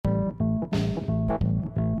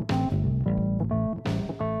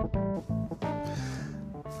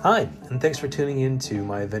Hi, and thanks for tuning in to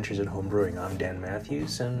my adventures at home brewing. I'm Dan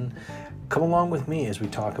Matthews, and come along with me as we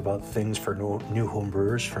talk about things for new home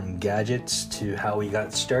brewers, from gadgets to how we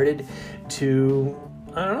got started to,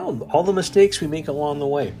 I don't know, all the mistakes we make along the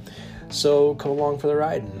way. So come along for the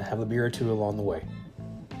ride and have a beer or two along the way.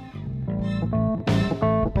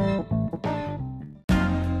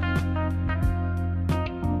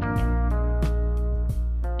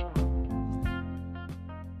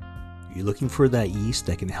 You're looking for that yeast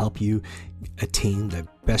that can help you attain the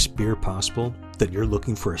best beer possible, then you're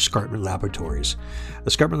looking for Escarpment Laboratories.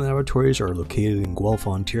 Escarpment Laboratories are located in Guelph,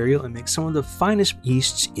 Ontario, and make some of the finest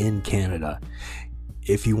yeasts in Canada.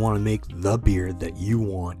 If you want to make the beer that you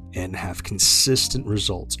want and have consistent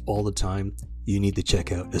results all the time, you need to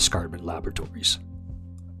check out Escarpment Laboratories.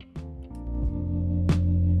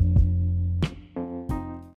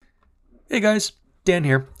 Hey guys, Dan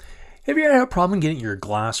here. Have you ever had a problem getting your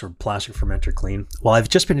glass or plastic fermenter clean? Well, I've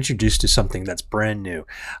just been introduced to something that's brand new.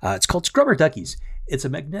 It's called Scrubber Duckies. It's a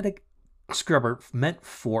magnetic scrubber meant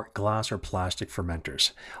for glass or plastic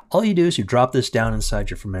fermenters. All you do is you drop this down inside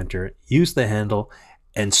your fermenter, use the handle,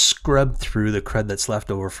 and scrub through the crud that's left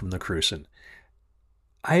over from the crucian.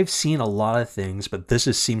 I've seen a lot of things, but this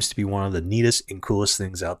seems to be one of the neatest and coolest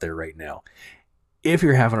things out there right now. If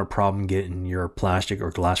you're having a problem getting your plastic or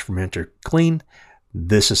glass fermenter clean,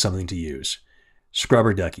 this is something to use.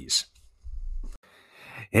 Scrubber Duckies.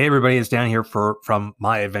 Hey everybody, it's Dan here from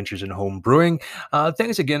my adventures in home brewing.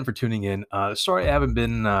 Thanks again for tuning in. Sorry I haven't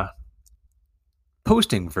been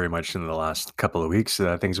posting very much in the last couple of weeks.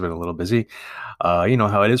 Things have been a little busy. You know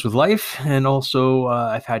how it is with life. And also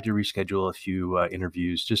I've had to reschedule a few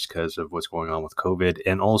interviews just because of what's going on with COVID.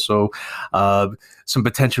 And also some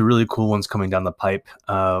potential really cool ones coming down the pipe.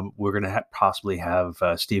 We're going to possibly have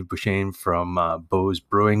Steve Bouchain from Bose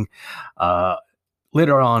Brewing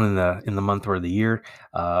later on in the month or the year.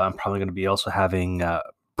 I'm probably going to be also having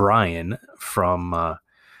Brian from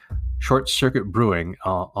Short Circuit Brewing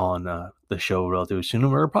on the show relatively soon.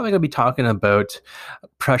 And we're probably going to be talking about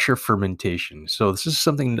pressure fermentation. So this is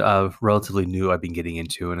something relatively new I've been getting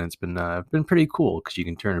into, and it's been pretty cool because you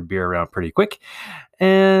can turn a beer around pretty quick.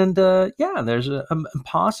 And there's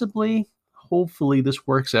possibly, hopefully this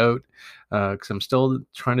works out, because I'm still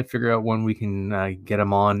trying to figure out when we can get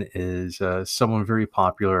him on, is someone very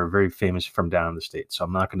popular, very famous from down in the States. So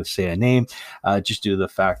I'm not going to say a name, just due to the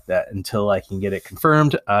fact that until I can get it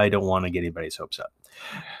confirmed, I don't want to get anybody's hopes up,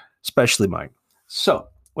 especially mine. So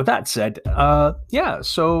with that said,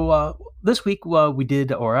 this week we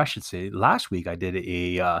did, or I should say last week I did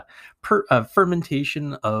a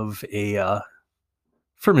fermentation of a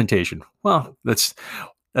fermentation. Well, that's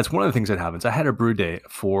one of the things that happens. I had a brew day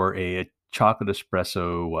for a chocolate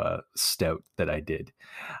espresso stout that I did.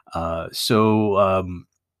 This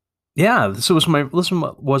was my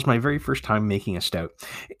very first time making a stout,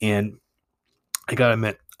 and I gotta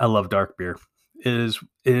admit, I love dark beer. It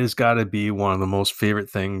has got to be one of the most favorite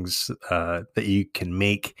things that you can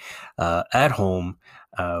make at home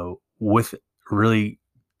with really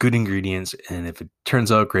good ingredients, and if it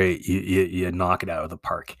turns out great, you knock it out of the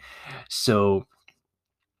park. So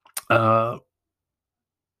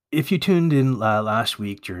if you tuned in last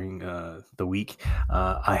week during the week,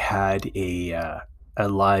 I had a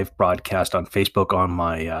live broadcast on Facebook on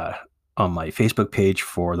my Facebook page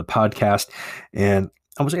for the podcast, and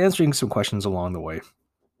I was answering some questions along the way,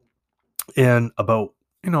 and about,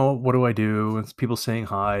 what do I do, and people saying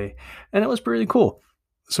hi, and it was pretty cool.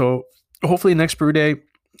 So hopefully next brew day,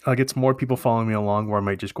 I'll get some more people following me along, or I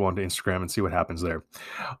might just go onto Instagram and see what happens there.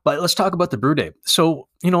 But let's talk about the brew day. So,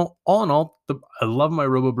 all in all, I love my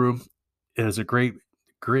RoboBrew. It is a great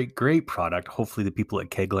product. Hopefully the people at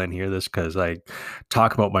Kegland hear this, because I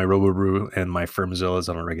talk about my RoboBrew and my Firmzillas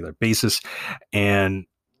on a regular basis. And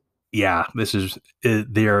yeah,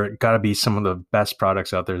 they're got to be some of the best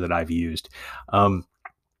products out there that I've used.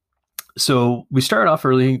 So we started off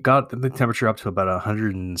early, got the temperature up to about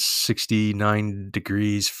 169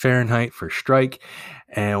 degrees Fahrenheit for strike.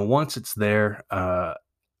 And once it's there, I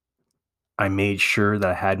made sure that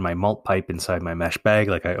I had my malt pipe inside my mesh bag,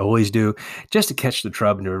 like I always do, just to catch the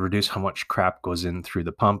trub and to reduce how much crap goes in through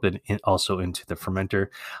the pump and also into the fermenter.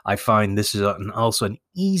 I find this is also an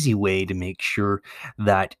easy way to make sure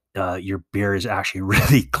that your beer is actually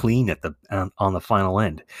really clean at on the final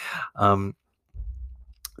end.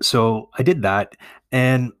 So I did that,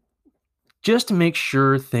 and just to make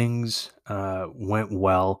sure things went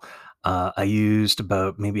well, I used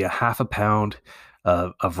about maybe a half a pound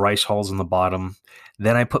of rice hulls in the bottom.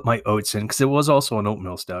 Then I put my oats in, because it was also an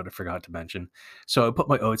oatmeal stout, I forgot to mention. So I put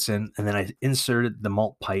my oats in, and then I inserted the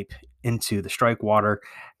malt pipe into the strike water,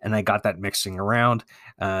 and I got that mixing around,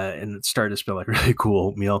 and it started to smell like really cool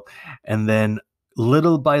oatmeal. And then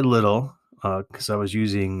little by little, because I was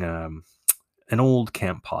using an old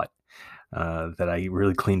camp pot that I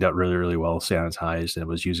really cleaned out really, really well, sanitized, and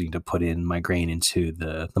was using to put in my grain into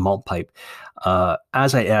the malt pipe.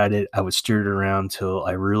 As I added, I would stir it around till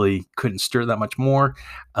I really couldn't stir that much more.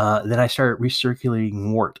 Then I started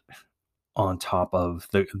recirculating wort on top of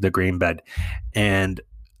the grain bed, and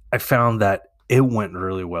I found that it went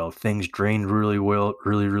really well. Things drained really well,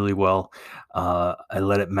 really, really well. I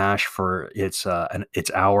let it mash for its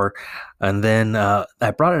hour, and then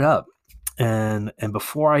I brought it up. And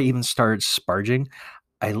before I even started sparging,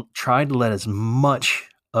 I tried to let as much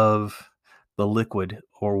of the liquid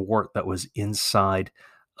or wort that was inside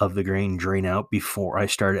of the grain drain out before I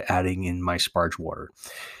started adding in my sparge water.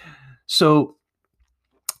 So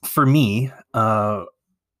for me,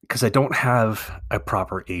 because I don't have a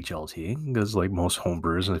proper HLT, because like most home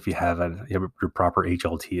brewers, and if you have your proper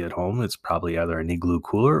HLT at home, it's probably either an igloo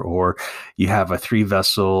cooler or you have a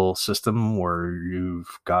 3-vessel system where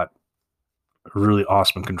you've got really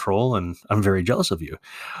awesome control, and I'm very jealous of you.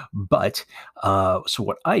 But so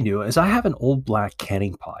what I do is I have an old black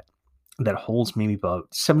canning pot that holds maybe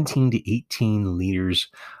about 17 to 18 liters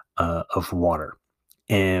of water.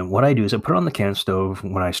 And what I do is I put it on the can stove.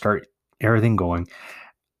 When I start everything going,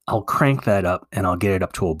 I'll crank that up and I'll get it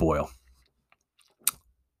up to a boil.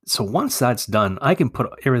 So once that's done, I can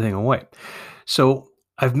put everything away. So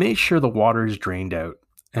I've made sure the water is drained out,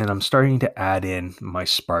 and I'm starting to add in my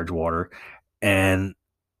sparge water. And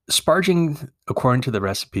sparging, according to the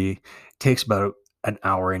recipe, takes about an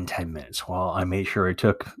hour and 10 minutes. Well, I made sure it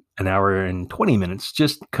took an hour and 20 minutes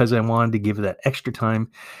just because I wanted to give it that extra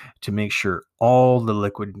time to make sure all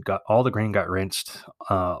the grain got rinsed,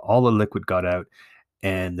 all the liquid got out,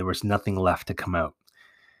 and there was nothing left to come out.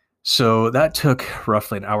 So that took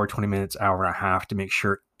roughly an hour, 20 minutes, hour and a half to make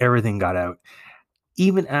sure everything got out.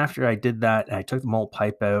 Even after I did that, I took the malt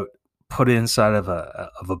pipe out, put it inside of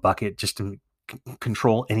a bucket just to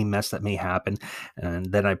control any mess that may happen.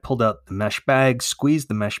 And then I pulled out the mesh bag, squeezed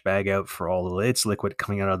the mesh bag out for all of its liquid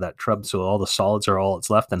coming out of that tub. So all the solids are all that's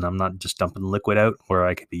left, and I'm not just dumping liquid out where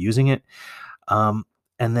I could be using it. And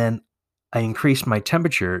then I increased my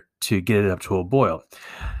temperature to get it up to a boil.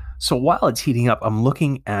 So while it's heating up, I'm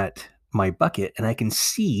looking at my bucket, and I can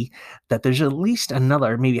see that there's at least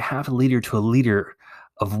another maybe half a liter to a liter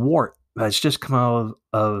of wort that's just come out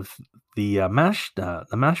of the mash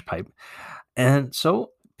pipe. And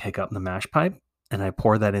so pick up the mash pipe and I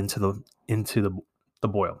pour that into the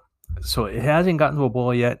boil. So it hasn't gotten to a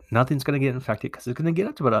boil yet. Nothing's going to get infected because it's going to get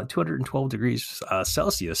up to about 212 degrees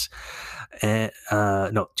Celsius. And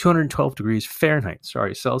 212 degrees Fahrenheit.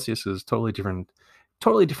 Sorry, Celsius is totally different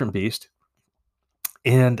beast.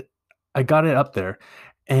 And I got it up there,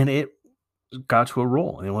 and it got to a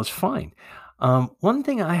roll, and it was fine. One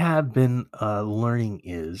thing I have been learning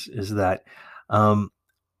is that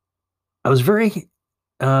I was very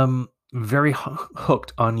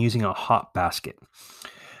hooked on using a hop basket.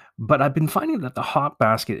 But I've been finding that the hop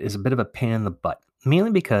basket is a bit of a pain in the butt,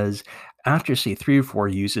 mainly because after, say, 3 or 4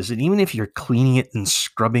 uses, and even if you're cleaning it and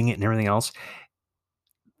scrubbing it and everything else,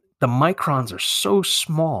 the microns are so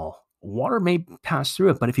small, water may pass through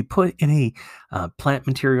it. But if you put any plant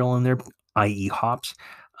material in there, i.e. hops,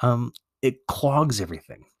 it clogs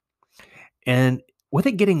everything. And with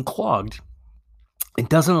it getting clogged, it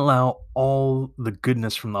doesn't allow all the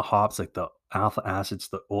goodness from the hops, like the alpha acids,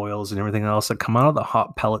 the oils, and everything else that come out of the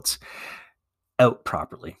hop pellets out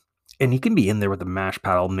properly. And you can be in there with the mash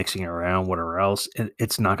paddle, mixing it around, whatever else, and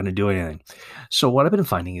it's not going to do anything. So what I've been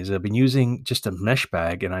finding is I've been using just a mesh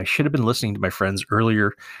bag, and I should have been listening to my friends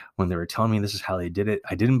earlier when they were telling me this is how they did it.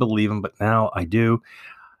 I didn't believe them, but now I do.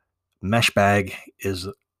 Mesh bag is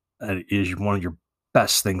one of your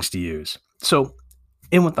best things to use. So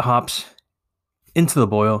in with the hops, into the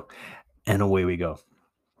boil, and away we go.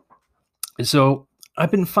 So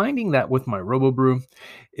I've been finding that with my RoboBrew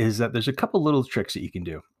is that there's a couple little tricks that you can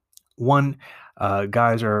do. One,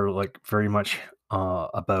 guys are like very much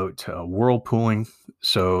about whirlpooling.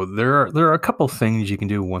 So there are a couple things you can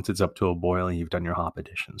do once it's up to a boil and you've done your hop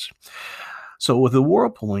additions. So with the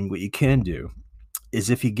whirlpooling, what you can do is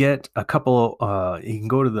if you get a couple, you can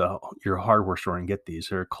go to your hardware store and get these.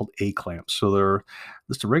 They're called A clamps. So they're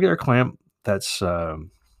just a regular clamp that's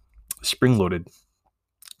spring loaded,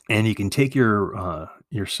 and you can take your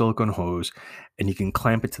silicone hose and you can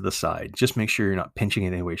clamp it to the side. Just make sure you're not pinching it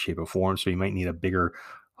in any way, shape, or form. So you might need a bigger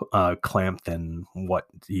clamp than what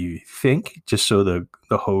you think, just so the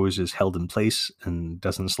hose is held in place and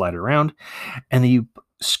doesn't slide around. And then you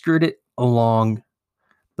skirt it along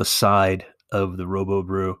the side of the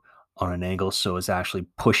RoboBrew on an angle, so it's actually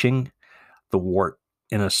pushing the wort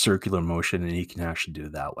in a circular motion, and you can actually do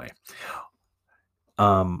it that way.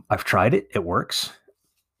 I've tried it. It works.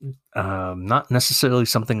 Not necessarily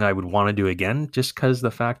something I would want to do again, just because the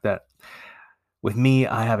fact that with me,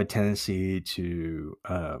 I have a tendency to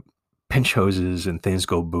pinch hoses and things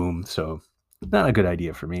go boom. So not a good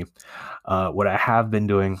idea for me. What I have been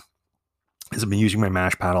doing is I've been using my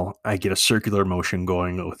mash paddle. I get a circular motion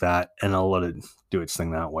going with that, and I'll let it do its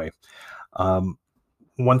thing that way.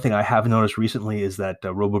 One thing I have noticed recently is that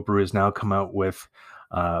RoboBrew has now come out with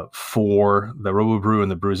for the RoboBrew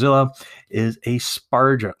and the Brewzilla is a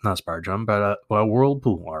a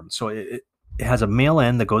whirlpool arm. So it has a male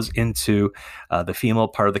end that goes into the female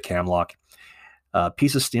part of the cam lock. A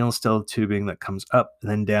piece of stainless steel tubing that comes up,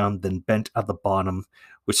 then down, then bent at the bottom,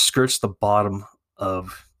 which skirts the bottom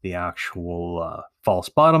of the actual false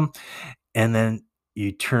bottom. And then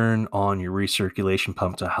you turn on your recirculation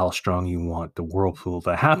pump to how strong you want the whirlpool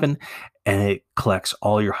to happen, and it collects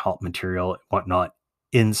all your hot material and whatnot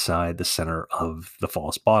inside the center of the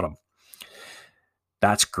false bottom.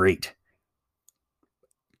 That's great.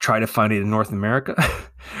 Try to find it in North America.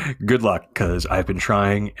 Good luck, because I've been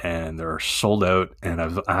trying and they're sold out. And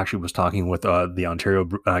I've actually was talking with the Ontario,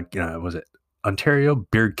 Ontario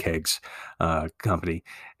Beard Kegs company,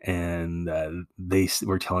 and they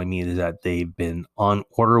were telling me that they've been on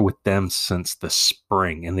order with them since the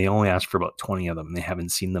spring, and they only asked for about 20 of them. They haven't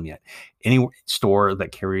seen them yet. Any store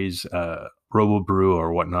that carries RoboBrew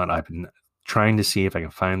or whatnot, I've been trying to see if I can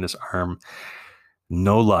find this arm.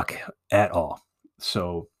 No luck at all.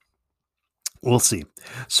 So we'll see.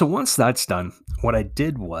 So once that's done, what I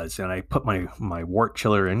did was, and I put my wort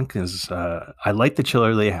chiller in, because I like the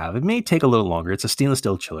chiller they have. It may take a little longer. It's a stainless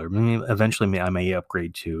steel chiller. Eventually I may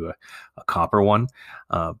upgrade to a copper one,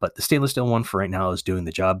 but the stainless steel one for right now is doing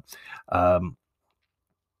the job.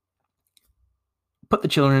 Put the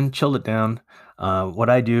chiller in, chilled it down.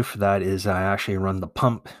 What I do for that is I actually run the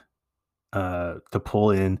pump to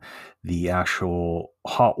pull in the actual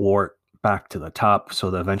hot wort back to the top,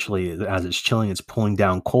 so that eventually, as it's chilling, it's pulling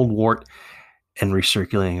down cold wort and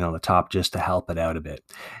recirculating on the top just to help it out a bit.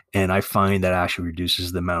 And I find that actually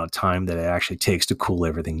reduces the amount of time that it actually takes to cool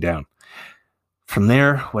everything down. From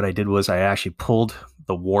there, what I did was I actually pulled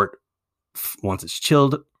the wort once it's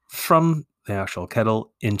chilled from the actual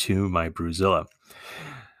kettle into my Brewzilla.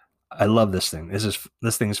 I love this thing.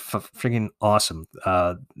 This thing's freaking awesome.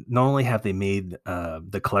 Not only have they made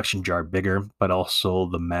the collection jar bigger, but also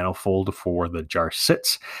the manifold for the jar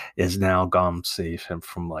sits is now gone safe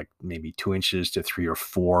from like maybe 2 inches to 3 or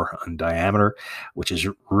 4 in diameter, which is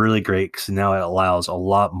really great because now it allows a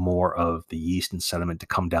lot more of the yeast and sediment to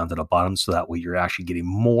come down to the bottom. So that way you're actually getting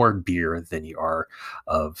more beer than you are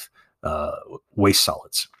of waste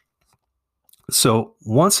solids. So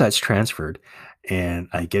once that's transferred, and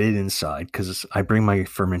I get it inside, because I bring my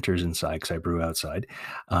fermenters inside because I brew outside.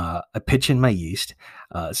 I pitch in my yeast.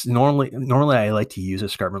 So normally I like to use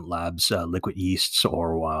Escarpment Labs liquid yeasts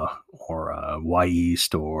or Y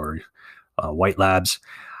yeast or White Labs.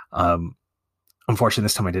 Unfortunately,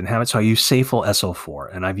 this time I didn't have it, so I use Safel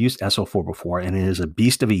SO4, and I've used SO4 before, and it is a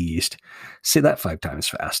beast of a yeast. Say that 5 times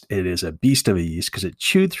fast. It is a beast of a yeast because it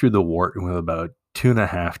chewed through the wort in about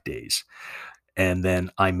 2.5 days, and then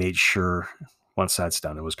I made sure. Once that's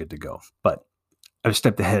done, it was good to go. But I've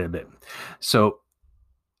stepped ahead a bit. So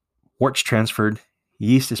wort's transferred,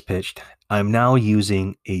 yeast is pitched. I'm now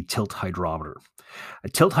using a tilt hydrometer. A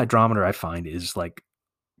tilt hydrometer, I find, is like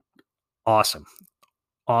awesome.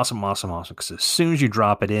 Awesome. Because as soon as you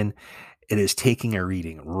drop it in, it is taking a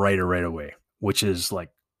reading right away, which is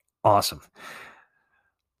like awesome.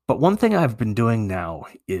 But one thing I've been doing now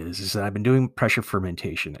is that I've been doing pressure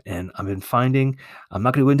fermentation, and I've been finding, I'm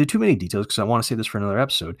not going to go into too many details because I want to save this for another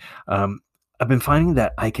episode. I've been finding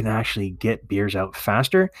that I can actually get beers out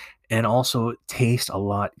faster and also taste a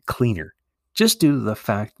lot cleaner, just due to the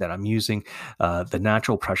fact that I'm using the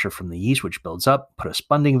natural pressure from the yeast, which builds up, put a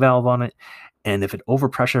spunding valve on it, and if it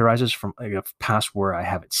overpressurizes from past where I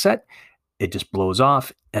have it set, it just blows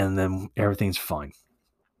off, and then everything's fine.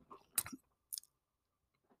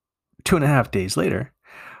 2.5 days later,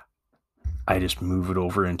 I just move it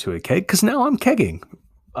over into a keg because now I'm kegging.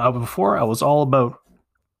 Before I was all about,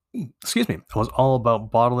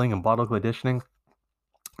 bottling and bottle conditioning.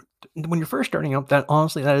 When you're first starting out, that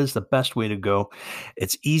is the best way to go.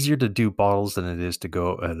 It's easier to do bottles than it is to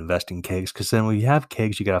go and invest in kegs, because then when you have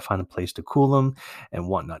kegs, you got to find a place to cool them and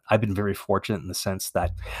whatnot. I've been very fortunate in the sense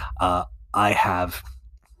that I have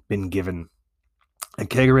been given a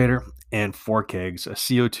kegerator and 4 kegs, a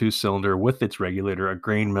CO2 cylinder with its regulator, a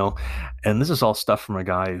grain mill. And this is all stuff from a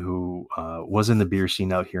guy who was in the beer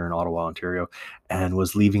scene out here in Ottawa, Ontario, and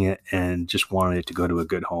was leaving it and just wanted it to go to a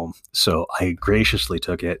good home. So I graciously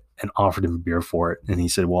took it and offered him a beer for it. And he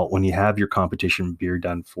said, well, when you have your competition beer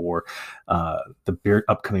done for the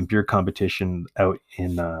upcoming beer competition out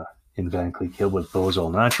in Van Cleek Hill with Beau's All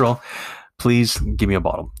Natural, please give me a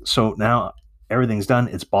bottle. So now everything's done.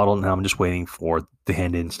 It's bottled. Now I'm just waiting for the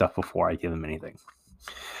hand-in stuff before I give him anything.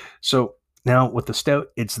 So now with the stout,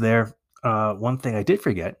 it's there. One thing I did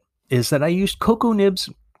forget is that I used cocoa nibs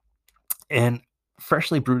and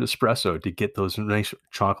freshly brewed espresso to get those nice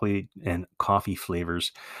chocolate and coffee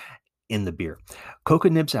flavors in the beer. Cocoa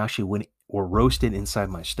nibs actually were roasted inside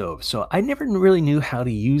my stove. So I never really knew how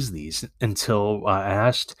to use these until I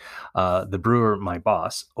asked the brewer, my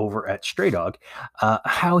boss over at Stray Dog,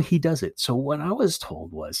 how he does it. So what I was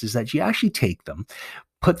told is that you actually take them,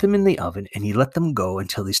 put them in the oven, and you let them go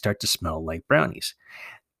until they start to smell like brownies.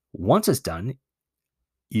 Once it's done,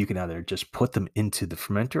 you can either just put them into the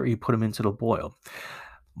fermenter or you put them into the boil.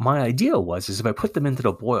 My idea is if I put them into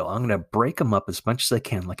the boil, I'm going to break them up as much as I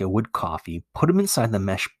can, like I would coffee, put them inside the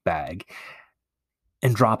mesh bag,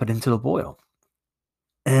 and drop it into the boil.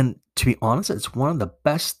 And to be honest, it's one of the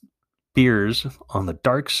best beers on the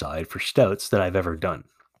dark side for stouts that I've ever done.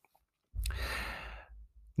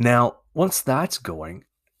 Now, once that's going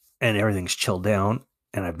and everything's chilled down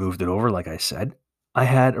and I've moved it over, like I said, I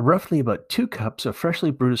had roughly about 2 cups of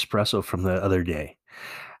freshly brewed espresso from the other day,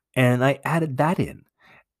 and I added that in.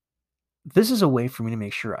 This is a way for me to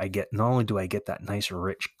make sure not only do I get that nice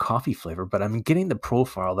rich coffee flavor, but I'm getting the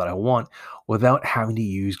profile that I want without having to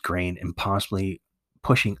use grain and possibly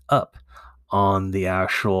pushing up on the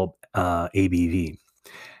actual ABV.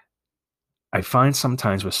 I find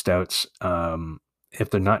sometimes with stouts, if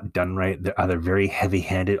they're not done right, they're either very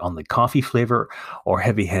heavy-handed on the coffee flavor or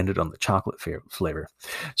heavy-handed on the chocolate flavor.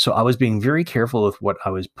 So I was being very careful with what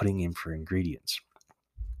I was putting in for ingredients.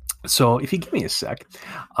 So if you give me a sec,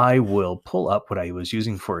 I will pull up what I was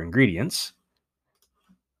using for ingredients.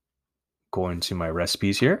 Go into my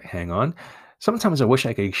recipes here. Hang on. Sometimes I wish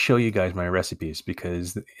I could show you guys my recipes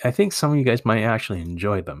because I think some of you guys might actually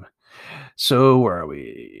enjoy them. So where are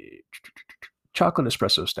we? Chocolate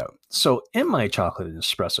espresso stout. So in my chocolate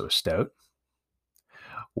espresso stout,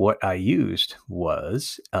 what I used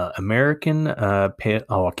was Canadian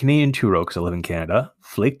 2-row because I live in Canada,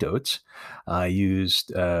 flaked oats. I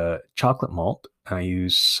used chocolate malt. I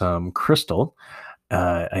used some crystal.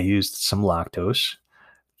 I used some lactose.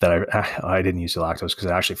 I didn't use the lactose because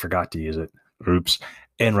I actually forgot to use it. Oops.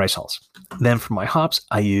 And rice hulls. Then for my hops,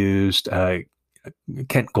 I used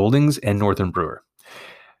Kent Goldings and Northern Brewer.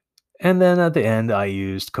 And then at the end, I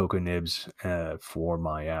used cocoa nibs for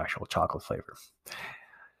my actual chocolate flavor.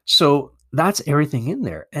 So that's everything in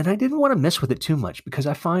there. And I didn't want to mess with it too much because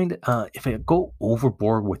I find if I go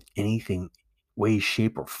overboard with anything, way,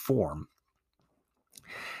 shape, or form,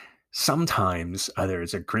 sometimes either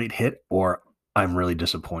it's a great hit or I'm really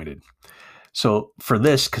disappointed. So for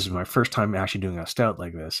this, because it's my first time actually doing a stout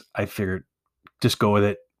like this, I figured just go with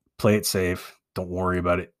it, play it safe, don't worry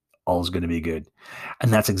about it. All's going to be good.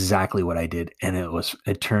 And that's exactly what I did. And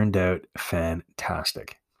it turned out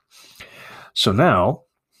fantastic. So now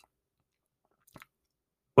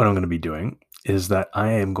what I'm going to be doing is that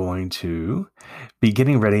I am going to be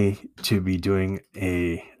getting ready to be doing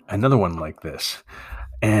another one like this.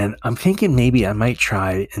 And I'm thinking maybe I might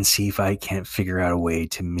try and see if I can't figure out a way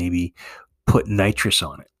to maybe put nitrous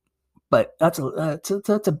on it. But that's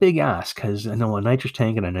a big ask because I know a nitrous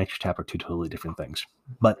tank and a nitrous tap are 2 totally different things.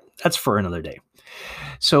 But that's for another day.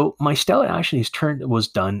 So my stout actually was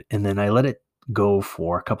done, and then I let it go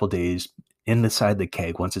for a couple days inside the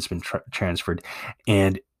keg once it's been transferred,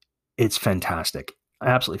 and it's fantastic,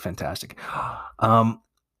 absolutely fantastic.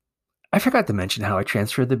 I forgot to mention how I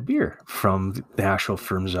transferred the beer from the actual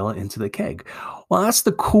Firmzilla into the keg. Well, that's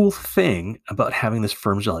the cool thing about having this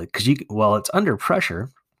Firmzilla because while it's under pressure,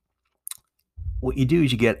 what you do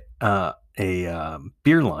is you get a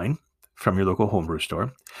beer line from your local homebrew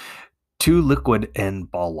store, 2 liquid and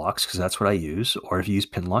ball locks, because that's what I use. Or if you use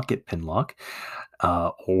Pinlock, get Pinlock,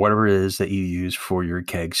 or whatever it is that you use for your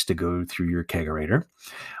kegs to go through your kegerator,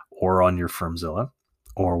 or on your Firmzilla,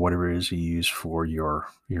 or whatever it is you use for your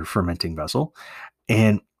fermenting vessel.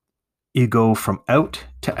 And you go from out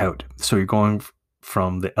to out. So you're going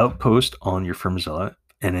from the outpost on your Firmzilla.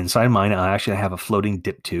 And inside mine, I actually have a floating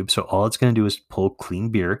dip tube. So all it's going to do is pull clean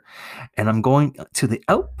beer. And I'm going to the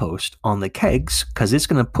outpost on the kegs because it's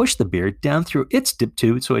going to push the beer down through its dip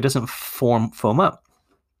tube so it doesn't foam up.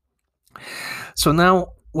 So now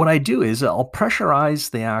what I do is I'll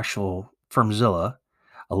pressurize the actual Firmzilla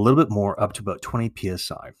a little bit more up to about 20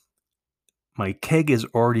 psi. My keg is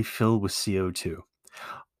already filled with CO2.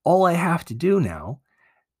 All I have to do now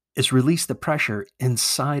is release the pressure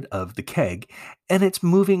inside of the keg, and it's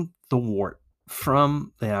moving the wort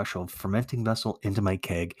from the actual fermenting vessel into my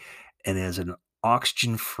keg, and as an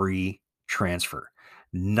oxygen-free transfer.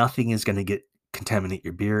 Nothing is going to contaminate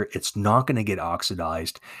your beer. It's not going to get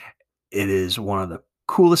oxidized. It is one of the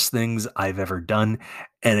coolest things I've ever done,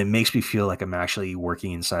 and it makes me feel like I'm actually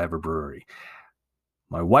working inside of a brewery.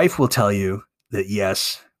 My wife will tell you that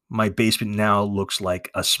yes, my basement now looks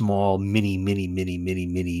like a small mini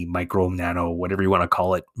micro nano, whatever you want to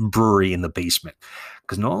call it, brewery in the basement.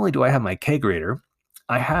 Because not only do I have my kegerator,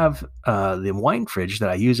 I have the wine fridge that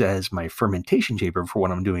I use as my fermentation chamber for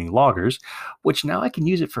when I'm doing lagers, which now I can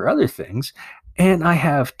use it for other things. And I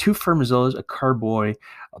have 2 Firmzillas, a carboy,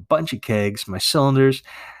 a bunch of kegs, my cylinders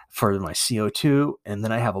for my CO2, and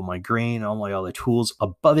then I have all my grain, all my other tools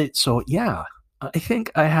above it. So yeah, I think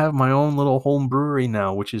I have my own little home brewery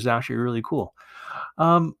now, which is actually really cool.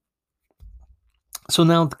 So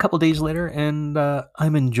now a couple days later, and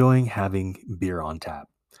I'm enjoying having beer on tap.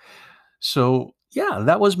 So yeah,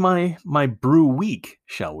 that was my brew week,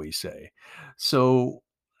 shall we say. So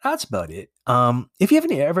that's about it. If you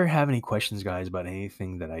ever have any questions, guys, about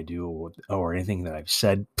anything that I do or anything that I've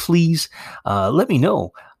said, please let me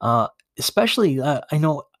know. Especially, I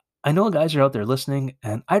know guys are out there listening,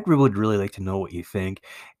 and I would really like to know what you think.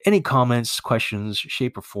 Any comments, questions,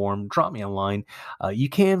 shape or form, drop me a line. You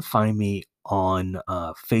can find me on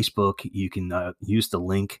Facebook. You can use the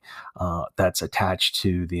link that's attached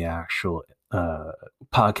to the actual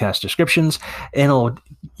podcast descriptions, and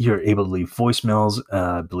you're able to leave voicemails,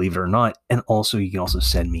 believe it or not. And also, you can also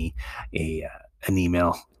send me an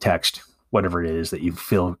email, text, whatever it is that you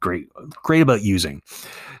feel great about using.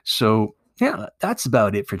 So yeah, that's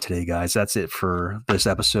about it for today, guys. That's it for this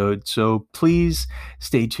episode. So please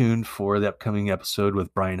stay tuned for the upcoming episode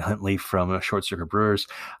with Brian Huntley from Short Circuit Brewers.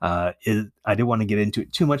 I didn't want to get into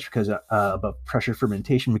it too much because about pressure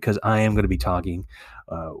fermentation, because I am going to be talking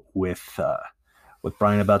with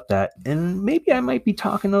Brian about that. And maybe I might be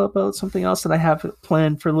talking about something else that I have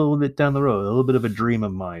planned for a little bit down the road, a little bit of a dream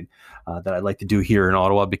of mine that I'd like to do here in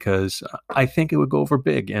Ottawa, because I think it would go over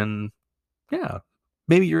big. And yeah,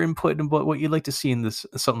 maybe your input and what you'd like to see in this,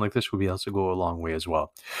 something like this, would be also go a long way as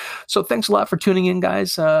well. So thanks a lot for tuning in,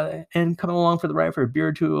 guys, and coming along for the ride for a beer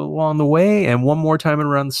or two along the way, and one more time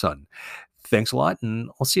around the sun. Thanks a lot, and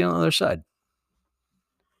I'll see you on the other side.